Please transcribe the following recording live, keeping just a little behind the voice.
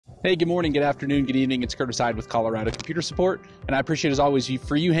Hey, good morning, good afternoon, good evening. It's Curtis Hyde with Colorado Computer Support, and I appreciate, as always,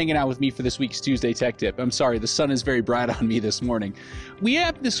 for you hanging out with me for this week's Tuesday Tech Tip. I'm sorry, the sun is very bright on me this morning. We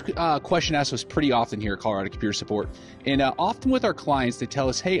have this question asked us pretty often here at Colorado Computer Support, and often with our clients, they tell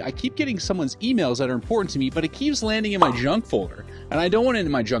us, hey, I keep getting someone's emails that are important to me, but it keeps landing in my junk folder, and I don't want it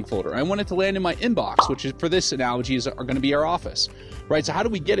in my junk folder. I want it to land in my inbox, which is, for this analogy, are going to be our office, right? So how do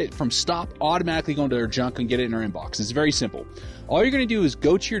we get it from stop automatically going to our junk and get it in our inbox? It's very simple. All you're going to do is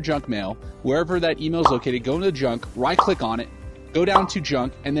go to your junk mail, wherever that email is located, go into the junk, right-click on it, go down to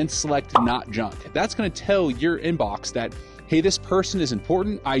junk, and then select not junk. That's going to tell your inbox that, hey, this person is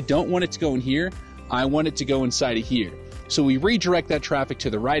important. I don't want it to go in here. I want it to go inside of here. So we redirect that traffic to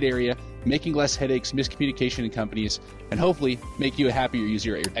the right area, making less headaches, miscommunication in companies, and hopefully make you a happier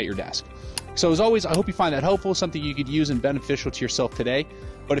user at your desk. So as always, I hope you find that helpful, something you could use and beneficial to yourself today.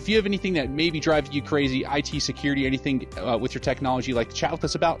 But if you have anything that maybe drives you crazy, IT security, anything with your technology you'd like to chat with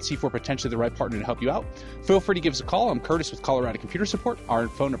us about, see if we're potentially the right partner to help you out, feel free to give us a call. I'm Curtis with Colorado Computer Support. Our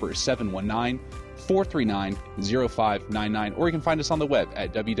phone number is 719-439-0599, or you can find us on the web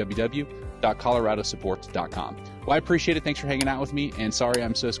at www.coloradosupport.com. Well, I appreciate it. Thanks for hanging out with me, and sorry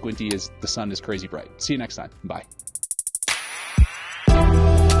I'm so squinty as the sun is crazy bright. See you next time. Bye.